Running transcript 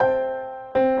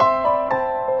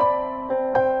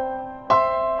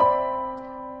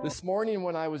This morning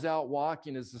when I was out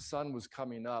walking as the sun was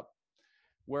coming up,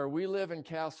 where we live in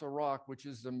Castle Rock, which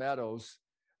is the Meadows,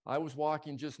 I was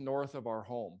walking just north of our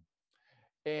home.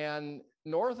 And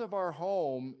north of our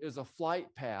home is a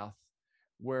flight path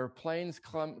where planes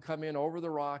come in over the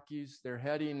Rockies. They're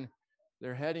heading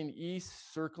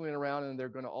east, circling around, and they're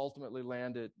going to ultimately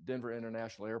land at Denver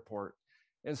International Airport.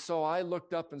 And so I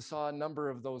looked up and saw a number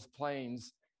of those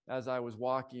planes as I was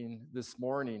walking this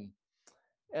morning.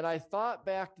 And I thought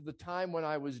back to the time when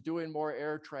I was doing more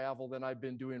air travel than I've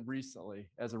been doing recently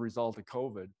as a result of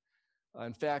COVID.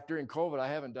 In fact, during COVID, I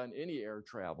haven't done any air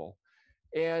travel.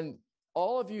 And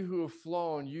all of you who have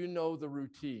flown, you know the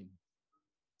routine.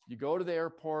 You go to the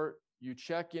airport, you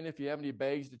check in. If you have any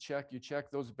bags to check, you check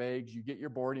those bags, you get your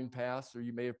boarding pass, or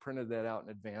you may have printed that out in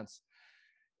advance.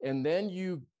 And then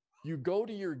you go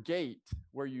to your gate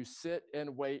where you sit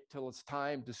and wait till it's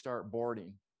time to start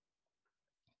boarding.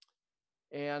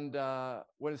 And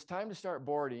when it's time to start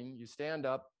boarding, you stand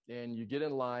up and you get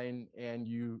in line and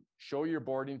you show your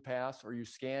boarding pass, or you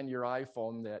scan your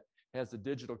iPhone that has a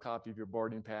digital copy of your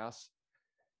boarding pass.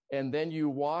 And then you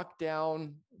walk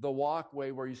down the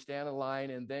walkway where you stand in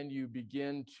line, and then you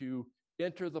begin to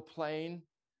enter the plane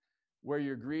where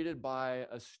you're greeted by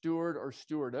a steward or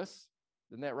stewardess.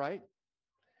 Isn't that right?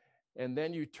 And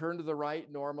then you turn to the right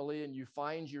normally and you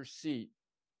find your seat.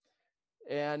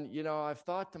 And, you know, I've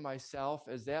thought to myself,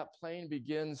 as that plane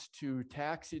begins to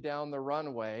taxi down the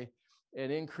runway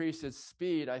and increase its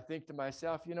speed, I think to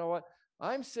myself, you know what?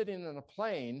 I'm sitting in a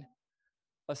plane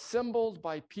assembled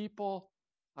by people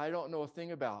I don't know a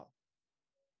thing about.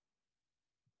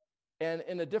 And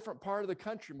in a different part of the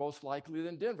country, most likely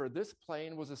than Denver. This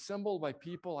plane was assembled by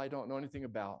people I don't know anything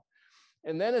about.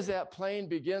 And then as that plane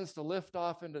begins to lift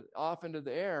off into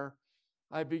the air,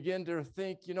 I begin to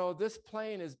think, you know, this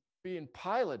plane is being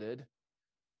piloted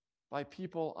by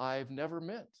people I've never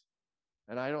met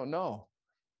and I don't know.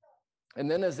 And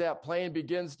then as that plane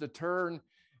begins to turn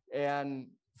and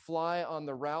fly on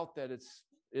the route that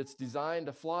it's designed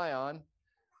to fly on,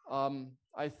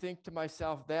 I think to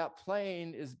myself, that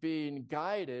plane is being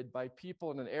guided by people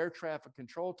in an air traffic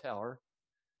control tower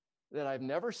that I've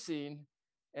never seen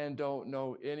and don't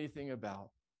know anything about.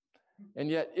 And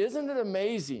yet, isn't it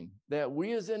amazing that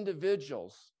we as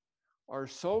individuals are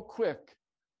so quick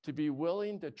to be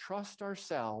willing to trust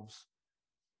ourselves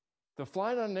to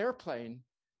fly on an airplane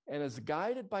and is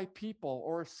guided by people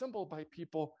or assembled by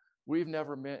people we've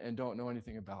never met and don't know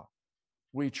anything about.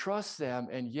 We trust them,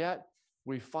 and yet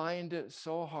we find it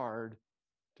so hard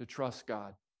to trust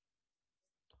God,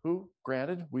 who,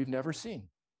 granted, we've never seen.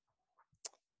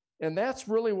 And that's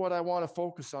really what I want to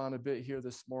focus on a bit here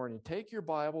this morning. Take your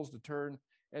Bibles to turn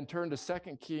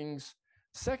to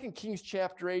 2 Kings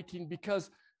chapter 18, because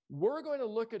we're going to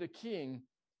look at a king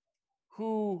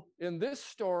who in this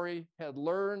story had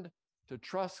learned to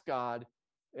trust God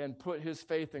and put his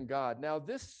faith in God. Now,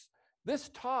 this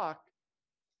talk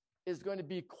is going to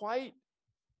be quite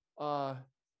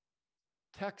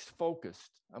text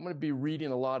focused. I'm going to be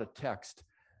reading a lot of text,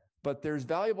 but there's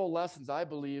valuable lessons, I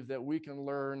believe, that we can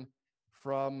learn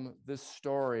from this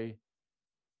story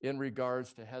in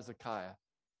regards to Hezekiah.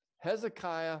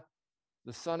 Hezekiah,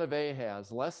 the son of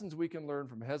Ahaz. Lessons we can learn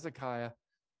from Hezekiah,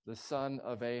 the son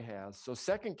of Ahaz. So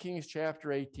 2 Kings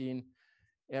chapter 18,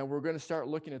 and we're going to start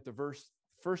looking at the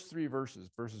first three verses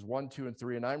 1, 2, and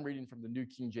 3, and I'm reading from the New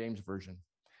King James Version.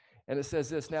 And it says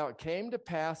this: Now it came to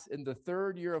pass in the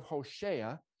 3rd year of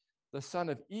Hoshea, the son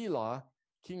of Elah,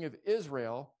 king of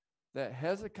Israel, that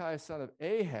Hezekiah, son of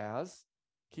Ahaz,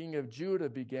 king of Judah,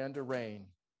 began to reign.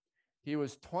 He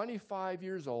was 25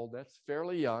 years old. That's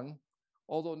fairly young,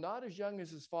 although not as young as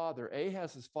his father.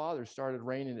 Ahaz, his father, started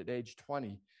reigning at age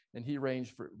 20, and he reigned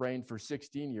for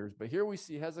 16 years. But here we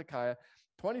see Hezekiah,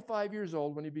 25 years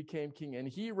old when he became king, and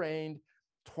he reigned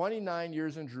 29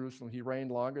 years in Jerusalem. He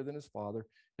reigned longer than his father.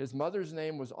 His mother's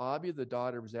name was Abi, the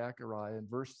daughter of Zechariah. And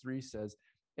verse 3 says,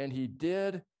 And he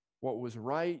did what was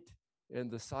right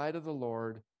in the sight of the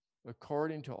Lord,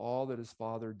 according to all that his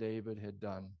father David had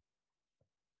done.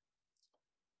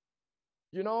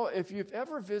 You know, if you've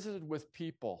ever visited with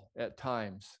people at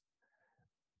times,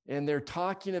 and they're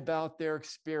talking about their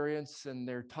experience and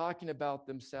they're talking about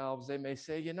themselves, they may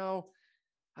say, you know,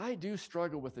 I do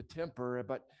struggle with a temper,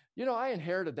 but, you know, I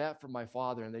inherited that from my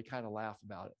father, and they kind of laugh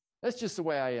about it. That's just the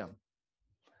way I am.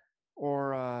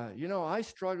 Or, you know, I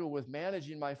struggle with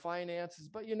managing my finances,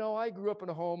 but, you know, I grew up in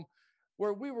a home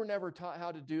where we were never taught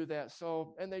how to do that.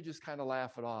 So, and they just kind of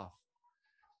laugh it off.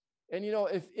 And, you know,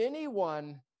 if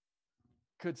anyone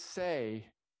could say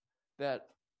that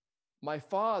my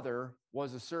father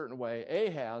was a certain way,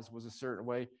 Ahaz was a certain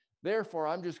way, Therefore,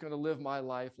 I'm just going to live my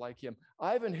life like him.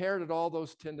 I've inherited all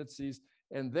those tendencies,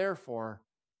 and therefore,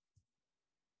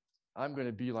 I'm going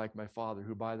to be like my father,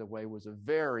 who, by the way, was a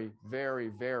very, very,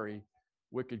 very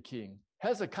wicked king.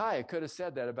 Hezekiah could have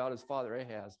said that about his father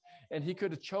Ahaz, and he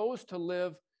could have chose to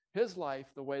live his life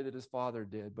the way that his father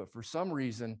did. But for some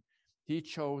reason, he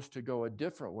chose to go a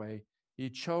different way. He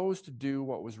chose to do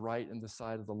what was right in the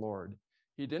sight of the Lord.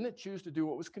 He didn't choose to do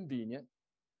what was convenient.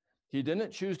 He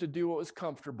didn't choose to do what was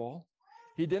comfortable.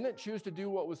 He didn't choose to do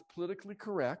what was politically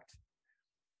correct.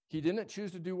 He didn't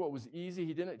choose to do what was easy.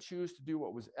 He didn't choose to do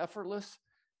what was effortless.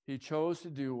 He chose to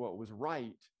do what was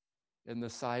right in the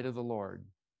sight of the Lord.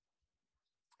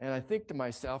 And I think to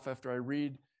myself, after I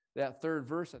read that third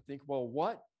verse, I think, well,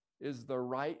 what is the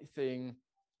right thing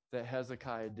that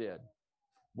Hezekiah did?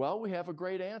 Well, we have a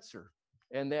great answer.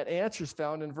 And that answer is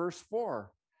found in verse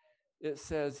 4. It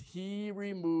says, he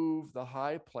removed the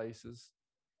high places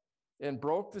and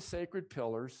broke the sacred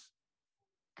pillars,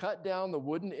 cut down the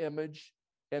wooden image,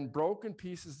 and broke in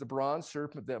pieces the bronze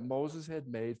serpent that Moses had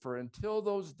made. For until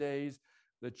those days,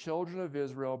 the children of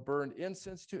Israel burned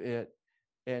incense to it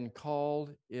and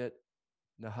called it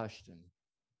Nehushtan.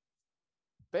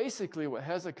 Basically, what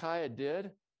Hezekiah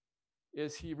did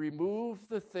is he removed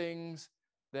the things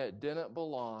that didn't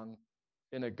belong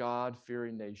in a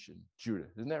God-fearing nation, Judah.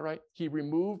 Isn't that right? He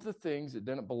removed the things that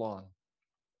didn't belong.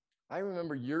 I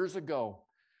remember years ago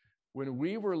when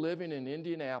we were living in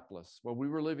Indianapolis. Well, we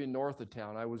were living north of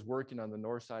town. I was working on the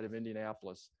north side of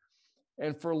Indianapolis.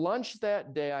 And for lunch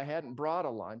that day, I hadn't brought a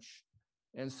lunch.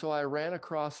 And so I ran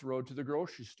across the road to the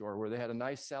grocery store where they had a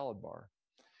nice salad bar.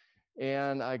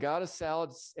 And I got a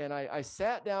salad, and I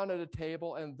sat down at a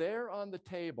table, and there on the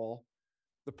table,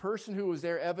 the person who was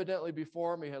there evidently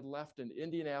before me had left an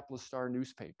Indianapolis Star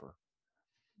newspaper.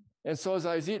 And so as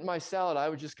I was eating my salad, I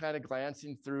was just kind of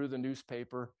glancing through the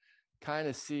newspaper, kind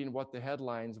of seeing what the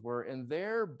headlines were. And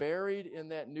there, buried in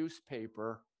that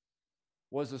newspaper,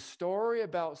 was a story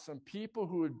about some people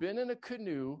who had been in a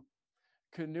canoe,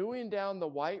 canoeing down the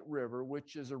White River,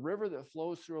 which is a river that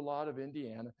flows through a lot of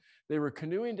Indiana. They were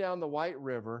canoeing down the White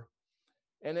River,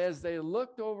 and as they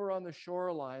looked over on the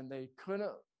shoreline, they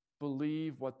couldn't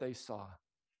believe what they saw.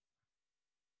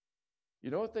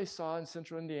 You know what they saw in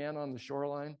central Indiana on the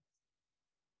shoreline?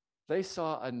 They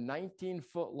saw a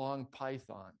 19-foot-long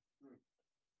python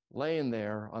laying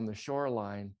there on the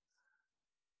shoreline,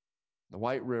 the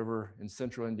White River in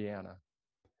central Indiana.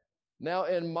 Now,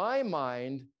 in my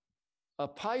mind, a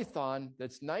python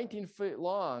that's 19 feet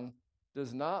long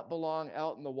does not belong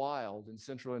out in the wild in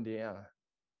central Indiana.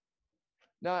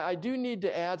 Now, I do need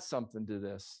to add something to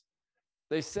this.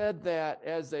 They said that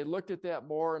as they looked at that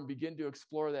more and began to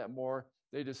explore that more,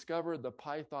 they discovered the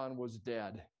python was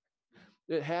dead.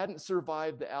 It hadn't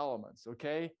survived the elements,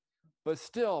 okay? But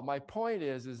still, my point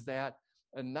is that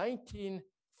a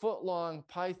 19-foot-long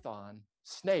python,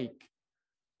 snake,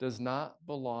 does not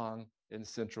belong in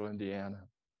central Indiana.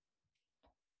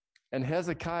 And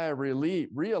Hezekiah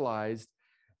realized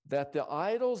that the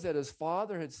idols that his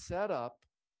father had set up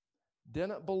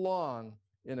didn't belong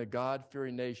in a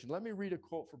God-fearing nation. Let me read a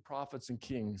quote from Prophets and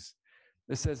Kings.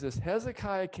 It says this: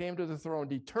 Hezekiah came to the throne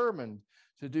determined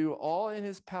to do all in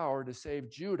his power to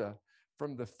save Judah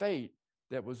from the fate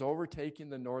that was overtaking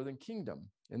the northern kingdom.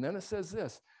 And then it says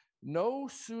this: no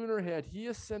sooner had he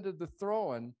ascended the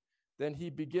throne than he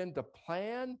began to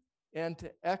plan and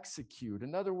to execute.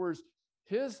 In other words,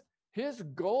 his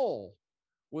goal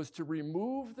was to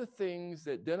remove the things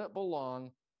that didn't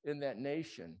belong in that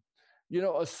nation. You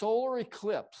know, a solar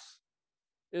eclipse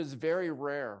is very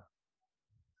rare.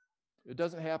 It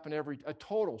doesn't happen a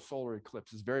total solar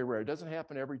eclipse is very rare. It doesn't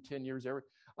happen every 10 years.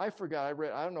 I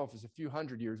don't know if it's a few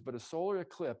hundred years, but a solar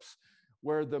eclipse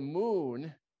where the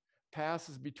moon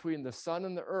passes between the sun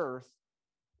and the earth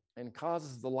and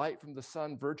causes the light from the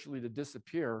sun virtually to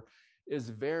disappear is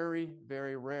very,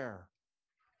 very rare.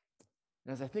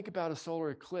 And as I think about a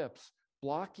solar eclipse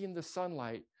blocking the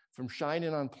sunlight from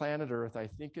shining on planet Earth, I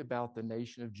think about the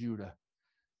nation of Judah.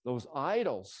 Those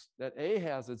idols that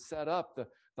Ahaz had set up, the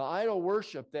idol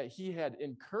worship that he had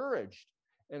encouraged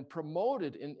and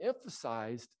promoted and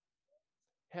emphasized,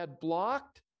 had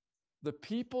blocked the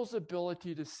people's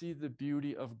ability to see the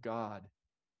beauty of God.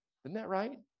 Isn't that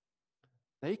right?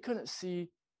 They couldn't see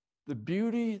the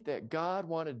beauty that God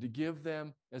wanted to give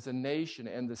them as a nation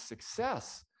and the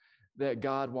success that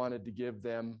God wanted to give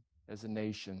them as a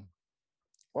nation.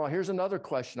 Well, here's another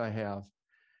question I have.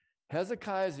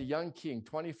 Hezekiah is a young king,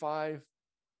 25,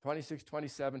 26,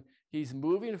 27. He's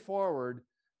moving forward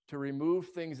to remove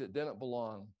things that didn't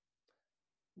belong.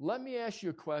 Let me ask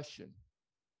you a question.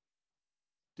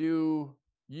 Do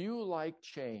you like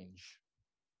change?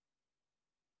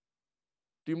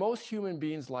 Do most human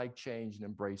beings like change and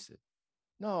embrace it?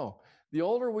 No. The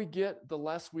older we get, the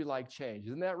less we like change.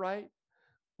 Isn't that right?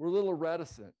 We're a little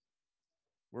reticent.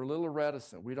 We're a little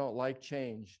reticent. We don't like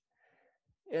change.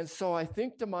 And so I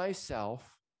think to myself,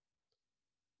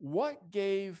 what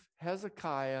gave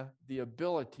Hezekiah the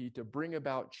ability to bring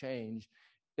about change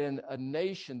in a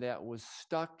nation that was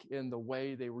stuck in the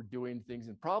way they were doing things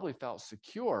and probably felt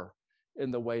secure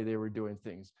in the way they were doing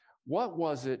things? What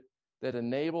was it that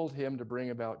enabled him to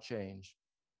bring about change?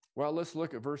 Well, let's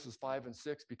look at verses 5 and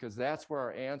 6 because that's where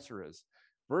our answer is.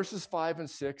 Verses 5 and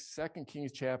 6, 2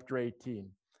 Kings chapter 18.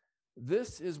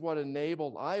 This is what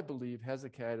enabled, I believe,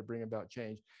 Hezekiah to bring about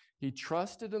change. He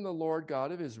trusted in the Lord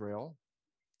God of Israel,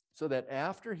 so that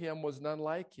after him was none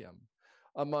like him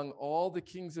among all the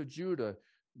kings of Judah,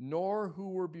 nor who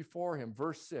were before him.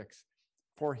 Verse 6,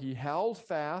 for he held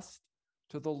fast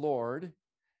to the Lord.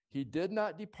 He did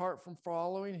not depart from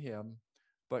following him,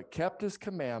 but kept his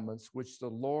commandments, which the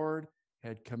Lord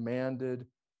had commanded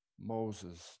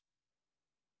Moses.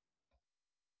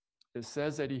 It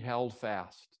says that he held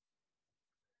fast.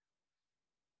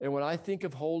 And when I think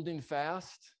of holding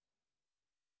fast,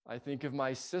 I think of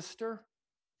my sister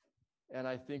and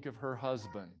I think of her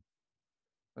husband.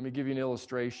 Let me give you an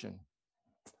illustration.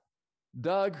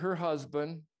 Doug, her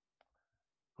husband,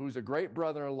 who's a great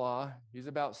brother-in-law, he's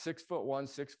about 6'1",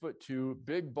 6'2",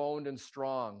 big boned and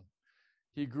strong.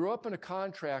 He grew up in a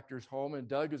contractor's home, and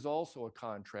Doug is also a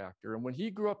contractor. And when he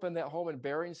grew up in that home in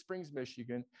Bering Springs,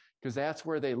 Michigan, because that's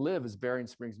where they live, is Bering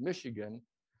Springs, Michigan,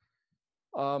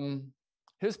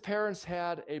 his parents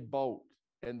had a boat,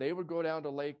 and they would go down to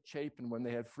Lake Chapin when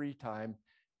they had free time,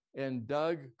 and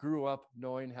Doug grew up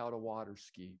knowing how to water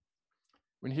ski.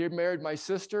 When he married my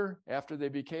sister, after they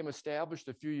became established,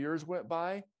 a few years went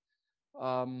by,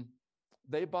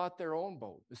 they bought their own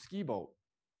boat, a ski boat.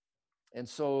 And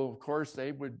so, of course,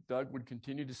 Doug would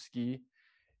continue to ski.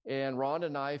 And Ron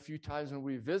and I, a few times when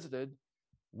we visited,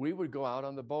 we would go out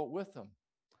on the boat with them.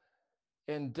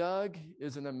 And Doug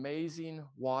is an amazing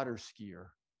water skier.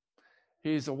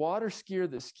 He's a water skier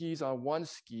that skis on one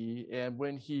ski, and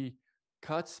when he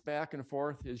cuts back and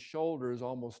forth, his shoulder is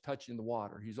almost touching the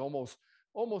water. He's almost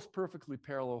perfectly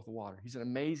parallel with the water. He's an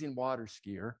amazing water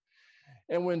skier.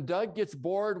 And when Doug gets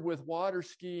bored with water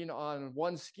skiing on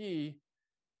one ski,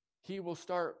 he will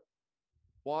start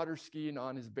water skiing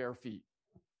on his bare feet.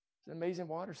 He's an amazing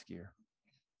water skier.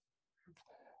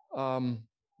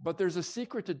 But there's a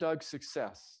secret to Doug's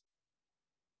success.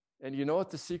 And you know what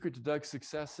the secret to Doug's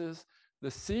success is? The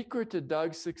secret to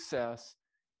Doug's success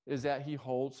is that he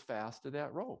holds fast to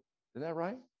that rope. Isn't that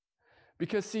right?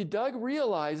 Because, see, Doug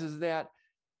realizes that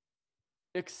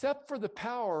except for the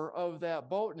power of that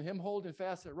boat and him holding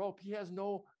fast that rope, he has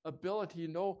no ability,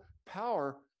 no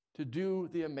power to do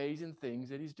the amazing things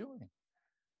that he's doing.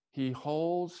 He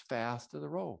holds fast to the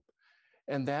rope.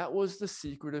 And that was the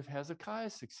secret of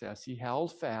Hezekiah's success. He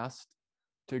held fast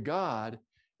to God,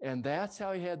 and that's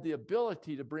how he had the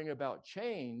ability to bring about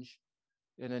change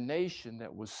in a nation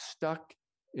that was stuck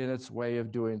in its way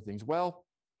of doing things. Well,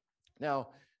 now,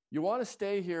 you want to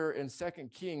stay here in 2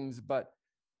 Kings, but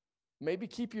maybe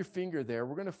keep your finger there.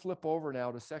 We're going to flip over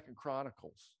now to 2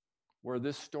 Chronicles, where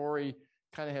this story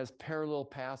kind of has parallel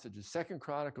passages. 2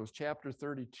 Chronicles chapter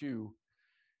 32,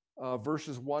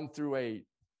 verses 1 through 8.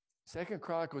 2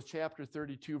 Chronicles chapter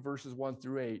 32, verses 1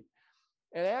 through 8.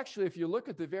 And actually, if you look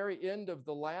at the very end of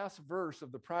the last verse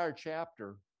of the prior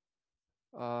chapter,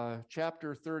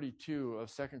 chapter 32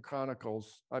 of 2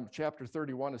 Chronicles, chapter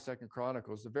 31 of 2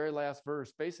 Chronicles, the very last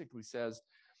verse basically says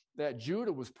that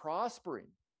Judah was prospering.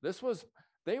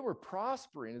 They were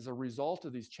prospering as a result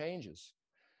of these changes.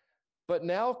 But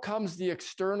now comes the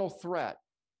external threat.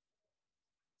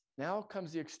 Now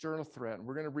comes the external threat. And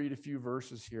we're going to read a few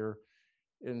verses here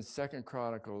in 2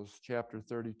 Chronicles chapter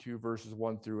 32, verses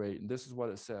 1 through 8. And this is what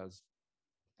it says.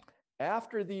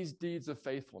 After these deeds of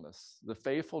faithfulness, the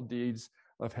faithful deeds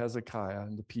of Hezekiah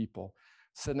and the people,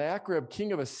 Sennacherib,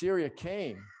 king of Assyria,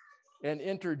 came and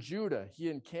entered Judah. He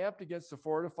encamped against the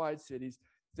fortified cities,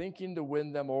 thinking to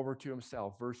win them over to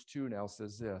himself. Verse 2 now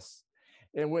says this.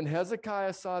 And when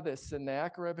Hezekiah saw that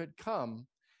Sennacherib had come,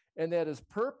 and that his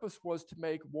purpose was to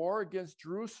make war against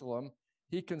Jerusalem,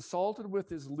 he consulted with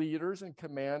his leaders and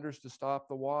commanders to stop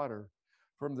the water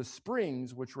from the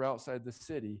springs which were outside the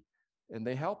city, and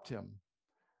they helped him.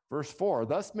 Verse 4,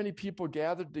 thus many people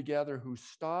gathered together who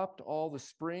stopped all the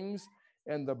springs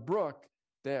and the brook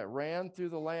that ran through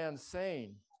the land,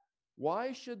 saying,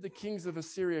 why should the kings of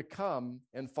Assyria come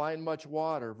and find much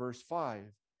water? Verse 5,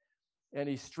 and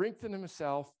he strengthened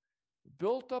himself,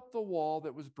 built up the wall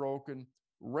that was broken,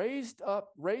 raised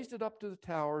it up to the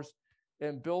towers,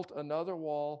 and built another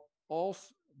wall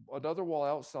also another wall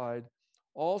outside.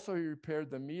 Also, he repaired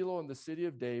the Milo in the city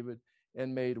of David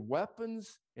and made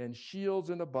weapons and shields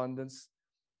in abundance.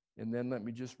 And then let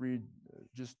me just read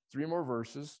just 3 more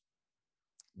verses.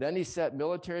 Then he set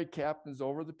military captains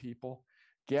over the people,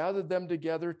 gathered them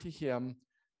together to him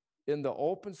in the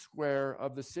open square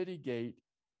of the city gate,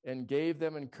 and gave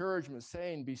them encouragement,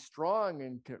 saying, "Be strong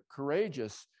and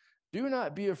courageous. Do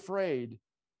not be afraid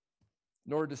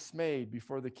nor dismayed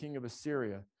before the king of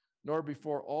Assyria, nor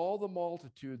before all the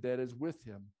multitude that is with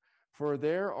him. For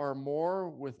there are more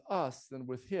with us than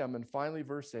with him." And finally,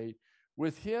 verse 8,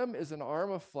 "With him is an arm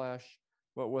of flesh,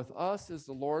 but with us is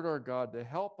the Lord our God to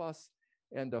help us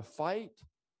and to fight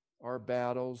our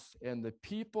battles." And the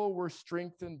people were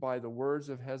strengthened by the words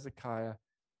of Hezekiah,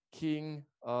 king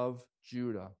of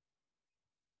Judah.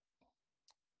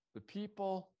 The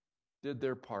people did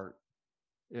their part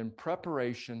in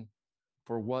preparation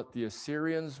for what the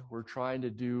Assyrians were trying to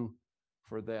do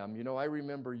for them. You know, I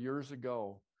remember years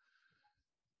ago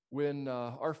when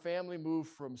our family moved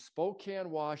from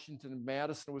Spokane, Washington to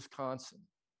Madison, Wisconsin.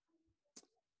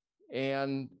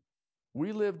 And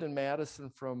we lived in Madison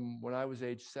from when I was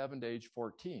age 7 to age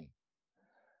 14.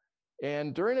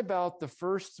 And during about the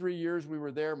first 3 years we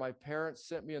were there, my parents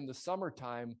sent me in the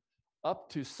summertime up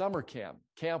to summer camp,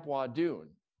 Camp Wadoon.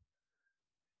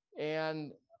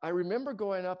 And I remember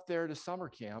going up there to summer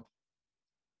camp.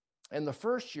 And the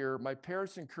first year, my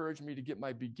parents encouraged me to get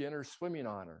my beginner swimming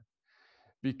honor,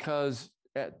 because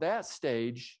at that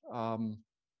stage,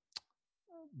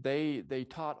 they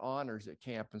taught honors at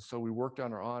camp. And so we worked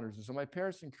on our honors. And so my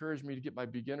parents encouraged me to get my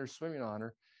beginner swimming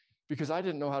honor because I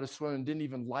didn't know how to swim and didn't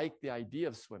even like the idea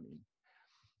of swimming.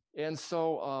 And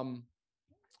so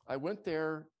I went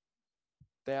there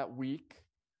that week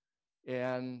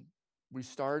and we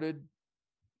started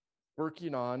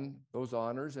working on those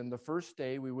honors. And the first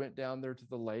day we went down there to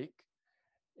the lake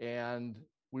and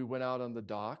we went out on the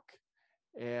dock,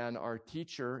 and our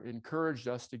teacher encouraged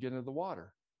us to get into the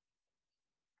water.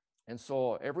 And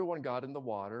so everyone got in the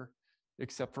water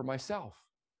except for myself.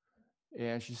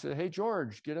 And she said, "Hey,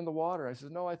 George, get in the water." I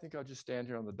said, "No, I think I'll just stand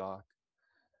here on the dock."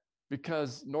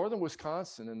 Because northern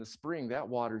Wisconsin in the spring, that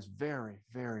water is very,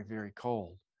 very, very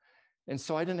cold. And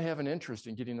so I didn't have an interest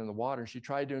in getting in the water. She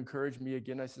tried to encourage me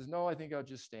again. I said, "No, I think I'll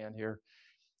just stand here."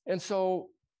 And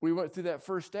so we went through that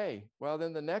first day. Well,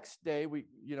 then the next day, we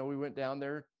went down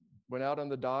there, went out on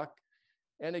the dock.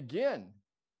 And again,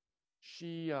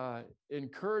 she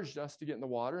encouraged us to get in the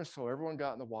water. And so everyone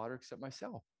got in the water except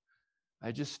myself.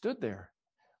 I just stood there.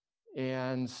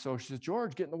 And so she said,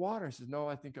 "George, get in the water." I said, "No,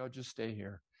 I think I'll just stay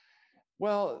here."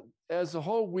 Well, as the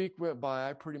whole week went by,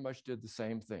 I pretty much did the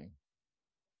same thing.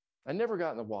 I never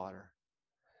got in the water.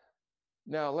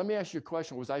 Now, let me ask you a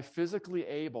question. Was I physically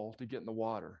able to get in the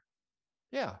water?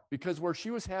 Yeah, because where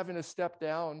she was having to step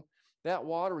down, that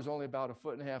water was only about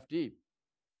 1.5 feet deep.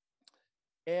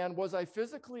 And was I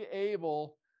physically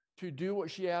able to do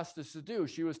what she asked us to do?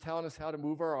 She was telling us how to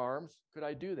move our arms. Could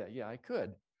I do that? Yeah, I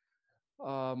could.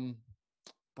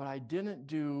 But I didn't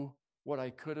do what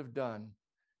I could have done.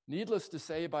 Needless to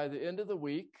say, by the end of the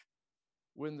week,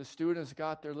 when the students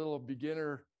got their little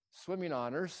beginner swimming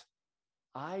honors,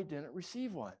 I didn't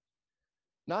receive one.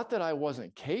 Not that I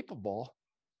wasn't capable,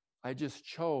 I just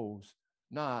chose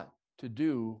not to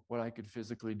do what I could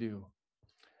physically do.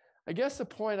 I guess the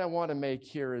point I want to make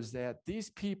here is that these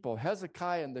people,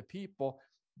 Hezekiah and the people,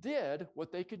 did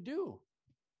what they could do.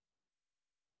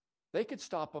 They could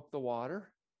stop up the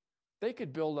water. They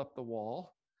could build up the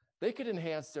wall. They could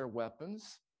enhance their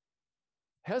weapons.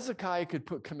 Hezekiah could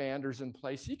put commanders in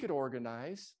place. He could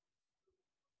organize.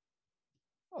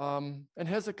 And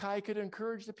Hezekiah could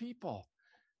encourage the people.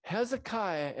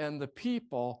 Hezekiah and the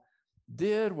people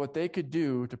did what they could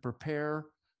do to prepare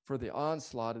for the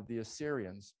onslaught of the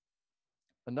Assyrians.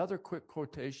 Another quick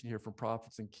quotation here from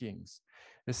Prophets and Kings.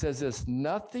 It says this: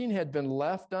 "Nothing had been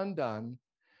left undone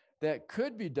that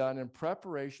could be done in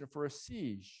preparation for a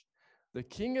siege. The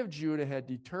king of Judah had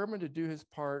determined to do his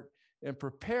part in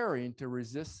preparing to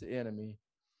resist the enemy."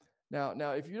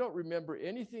 Now, if you don't remember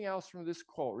anything else from this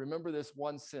quote, remember this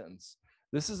one sentence.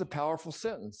 This is a powerful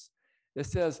sentence. It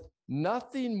says,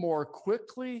 "Nothing more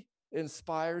quickly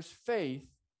inspires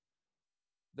faith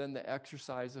than the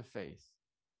exercise of faith."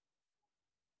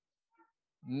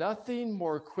 Nothing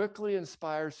more quickly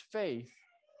inspires faith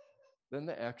than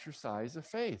the exercise of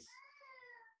faith.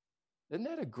 Isn't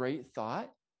that a great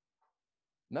thought?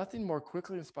 Nothing more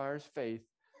quickly inspires faith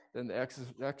than the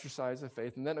exercise of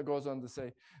faith. And then it goes on to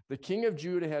say, "The king of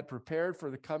Judah had prepared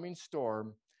for the coming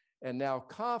storm, and now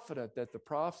confident that the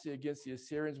prophecy against the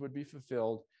Assyrians would be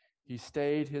fulfilled, he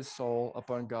stayed his soul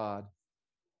upon God."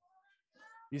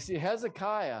 You see,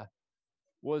 Hezekiah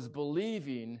was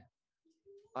believing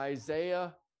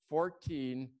Isaiah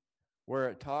 14, where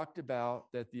it talked about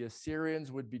that the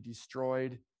Assyrians would be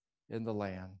destroyed in the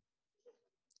land.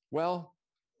 Well,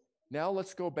 now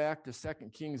let's go back to 2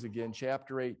 Kings again,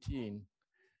 chapter 18.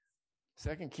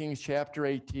 2 Kings chapter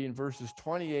 18, verses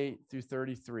 28 through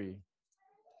 33.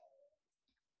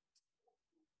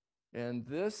 And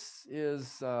this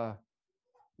is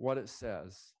what it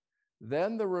says.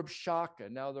 Then the Rabshakeh.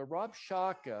 Now the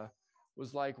Rabshakeh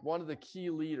was like one of the key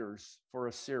leaders for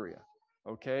Assyria.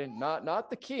 Okay, not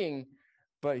the king,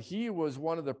 but he was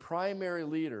one of the primary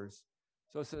leaders.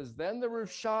 So it says, then the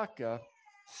Rabshakeh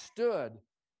stood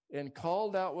and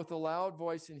called out with a loud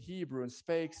voice in Hebrew and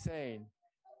spake, saying,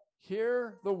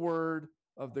 hear the word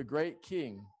of the great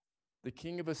king, the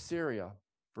king of Assyria.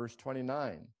 Verse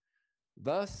 29.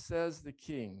 Thus says the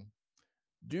king,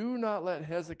 do not let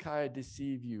Hezekiah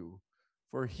deceive you,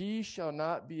 for he shall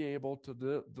not be able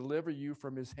to deliver you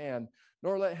from his hand,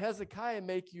 nor let Hezekiah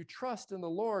make you trust in the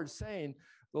Lord, saying,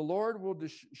 the Lord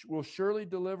will surely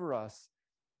deliver us.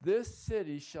 This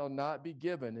city shall not be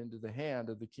given into the hand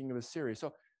of the king of Assyria.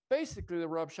 So basically the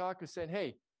Rabshakeh is saying,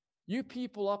 hey, you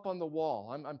people up on the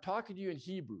wall, I'm talking to you in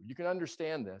Hebrew. You can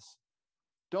understand this.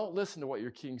 Don't listen to what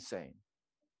your king's saying.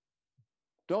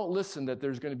 Don't listen that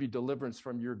there's going to be deliverance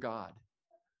from your God.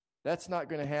 That's not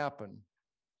going to happen.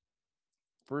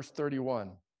 Verse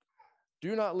 31.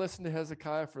 Do not listen to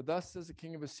Hezekiah, for thus says the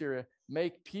king of Assyria,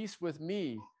 make peace with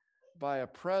me by a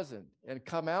present, and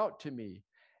come out to me,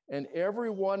 and every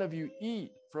one of you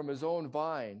eat from his own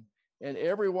vine, and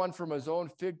every one from his own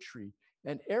fig tree,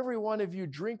 and every one of you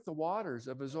drink the waters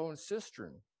of his own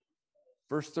cistern.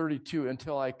 Verse 32,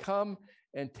 until I come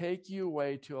and take you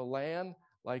away to a land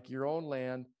like your own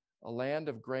land, a land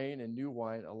of grain and new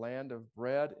wine, a land of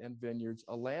bread and vineyards,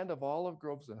 a land of olive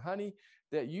groves and honey,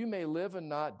 that you may live and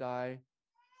not die.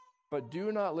 But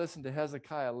do not listen to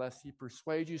Hezekiah, lest he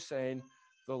persuade you, saying,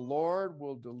 the Lord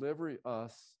will deliver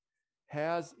us.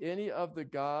 Has any of the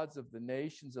gods of the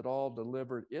nations at all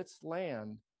delivered its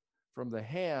land from the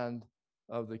hand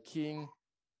of the king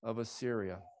of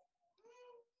Assyria?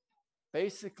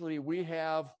 Basically, we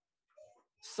have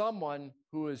someone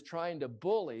who is trying to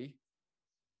bully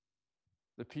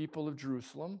the people of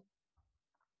Jerusalem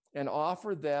and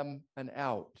offer them an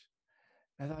out.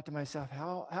 I thought to myself,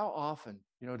 how often,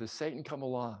 does Satan come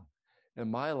along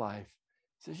in my life?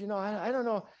 He says, I don't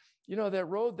know, that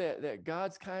road that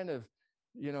God's kind of,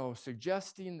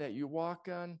 suggesting that you walk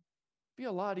on, be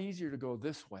a lot easier to go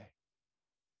this way.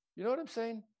 You know what I'm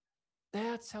saying?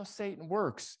 That's how Satan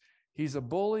works. He's a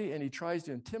bully, and he tries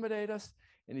to intimidate us,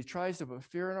 and he tries to put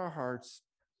fear in our hearts.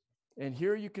 And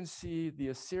here you can see the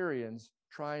Assyrians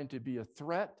trying to be a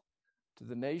threat to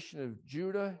the nation of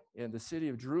Judah and the city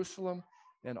of Jerusalem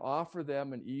and offer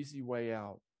them an easy way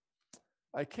out.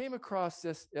 I came across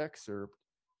this excerpt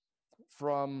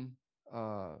from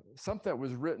something that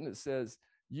was written. It says,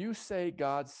 you say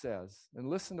God says. And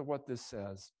listen to what this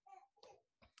says.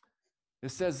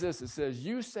 It says this. It says,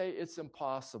 you say it's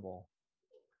impossible.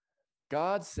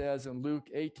 God says in Luke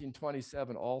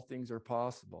 18:27, all things are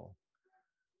possible.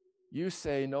 You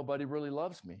say nobody really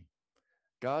loves me.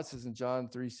 God says in John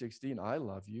 3:16, I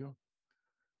love you.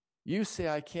 You say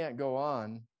I can't go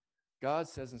on. God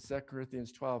says in 2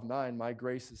 Corinthians 12:9, my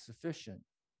grace is sufficient.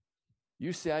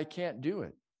 You say I can't do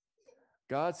it.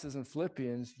 God says in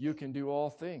Philippians, you can do all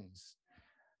things.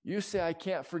 You say I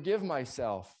can't forgive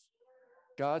myself.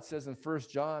 God says in 1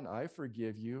 John, I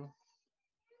forgive you.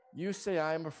 You say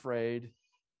I am afraid.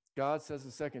 God says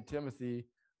in 2 Timothy,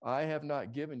 I have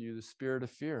not given you the spirit of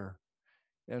fear.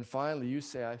 And finally, you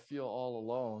say, I feel all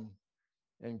alone.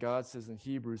 And God says in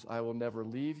Hebrews, I will never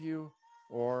leave you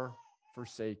or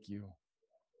forsake you.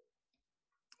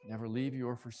 Never leave you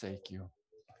or forsake you.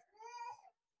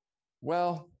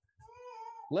 Well,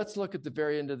 let's look at the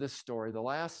very end of this story, the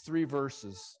last three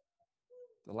verses.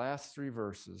 The last three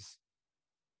verses.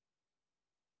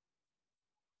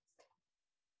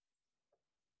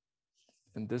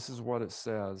 And this is what it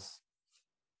says.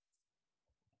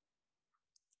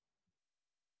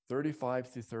 35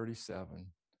 through 37.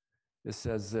 It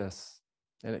says this,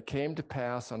 and it came to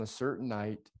pass on a certain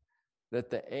night that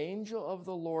the angel of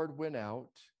the Lord went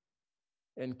out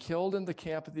and killed in the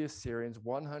camp of the Assyrians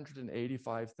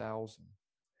 185,000.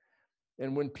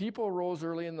 And when people rose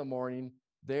early in the morning,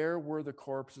 there were the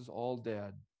corpses all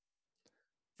dead.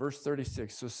 Verse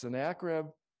 36, so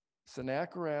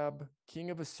Sennacherib, king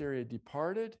of Assyria,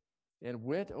 departed and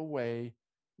went away,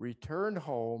 returned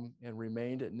home, and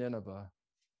remained at Nineveh.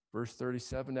 Verse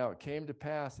 37, now it came to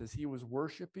pass as he was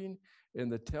worshiping in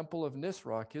the temple of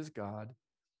Nisroch, his god,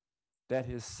 that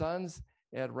his sons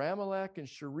and Ramelech and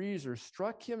Sharezer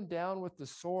struck him down with the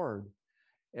sword,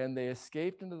 and they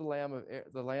escaped into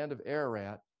the land of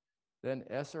Ararat. Then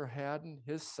Esarhaddon,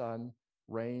 his son,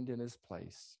 reigned in his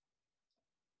place.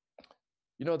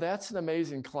 You know, that's an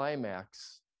amazing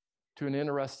climax to an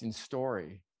interesting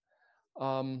story,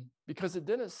 because it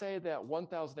didn't say that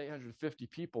 1,850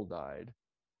 people died.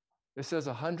 It says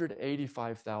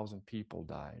 185,000 people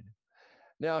died.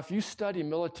 Now, if you study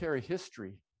military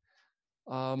history,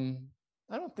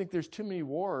 I don't think there's too many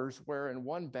wars where in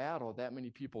one battle that many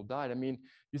people died. I mean,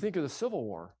 you think of the Civil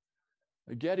War,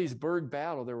 the Gettysburg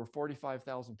battle, there were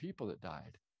 45,000 people that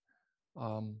died.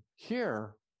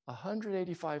 Here,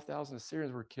 185,000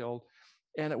 Assyrians were killed,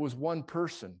 and it was one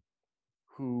person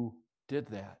who did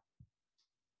that.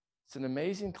 It's an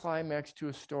amazing climax to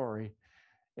a story.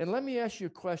 And let me ask you a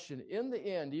question. In the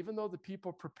end, even though the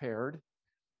people prepared,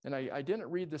 and I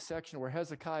didn't read the section where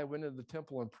Hezekiah went into the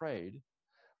temple and prayed,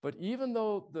 but even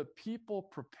though the people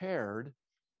prepared,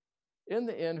 in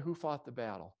the end, who fought the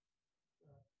battle?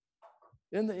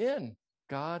 In the end,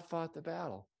 God fought the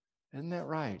battle. Isn't that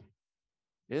right?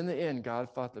 In the end, God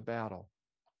fought the battle.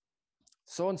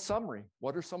 So in summary,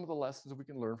 what are some of the lessons we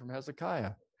can learn from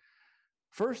Hezekiah?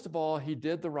 First of all, he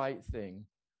did the right thing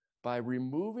by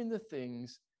removing the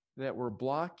things that were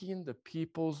blocking the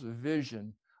people's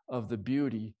vision of the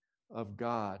beauty of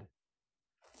God.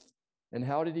 And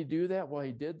how did he do that? Well,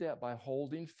 he did that by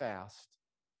holding fast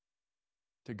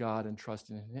to God and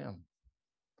trusting in him.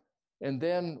 And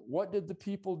then what did the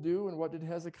people do and what did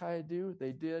Hezekiah do?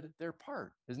 They did their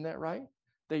part. Isn't that right?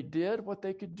 They did what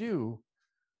they could do,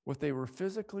 what they were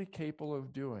physically capable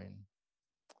of doing.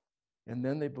 And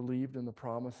then they believed in the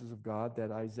promises of God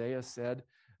that Isaiah said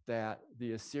that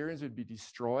the Assyrians would be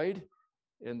destroyed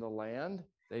in the land.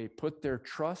 They put their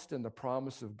trust in the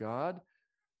promise of God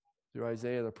through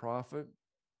Isaiah the prophet.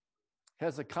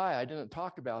 Hezekiah, I didn't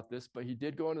talk about this, but he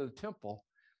did go into the temple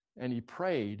and he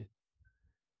prayed.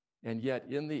 And yet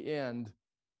in the end,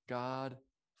 God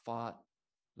fought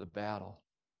the battle.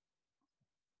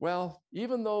 Well,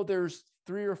 even though there's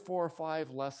 3 or 4 or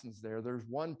 5 lessons there, there's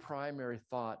one primary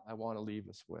thought I want to leave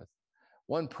us with.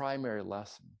 One primary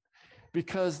lesson.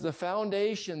 Because the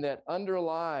foundation that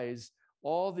underlies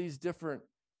all these different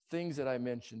things that I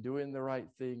mentioned, doing the right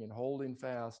thing and holding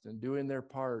fast and doing their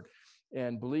part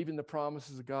and believing the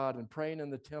promises of God and praying in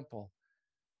the temple,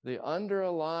 the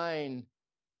underlying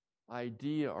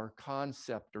idea or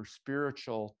concept or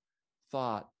spiritual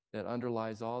thought that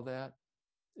underlies all that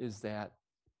is that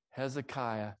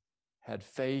Hezekiah had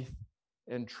faith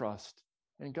and trust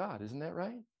in God. Isn't that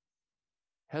right?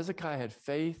 Hezekiah had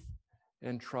faith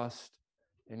and trust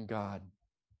in God.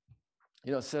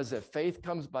 You know, it says that faith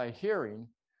comes by hearing,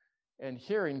 and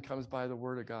hearing comes by the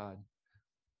word of God.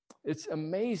 It's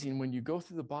amazing when you go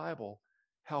through the Bible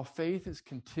how faith is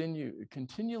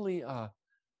continually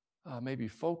maybe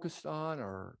focused on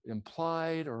or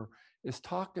implied or is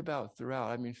talked about throughout.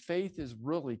 I mean, faith is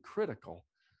really critical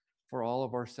for all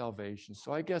of our salvation.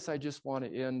 So I guess I just want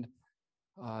to end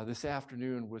this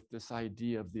afternoon with this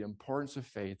idea of the importance of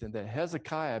faith, and that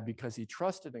Hezekiah, because he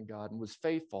trusted in God and was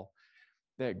faithful,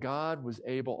 that God was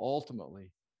able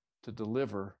ultimately to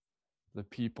deliver the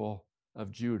people of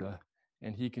Judah.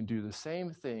 And he can do the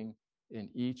same thing in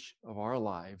each of our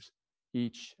lives,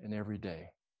 each and every day.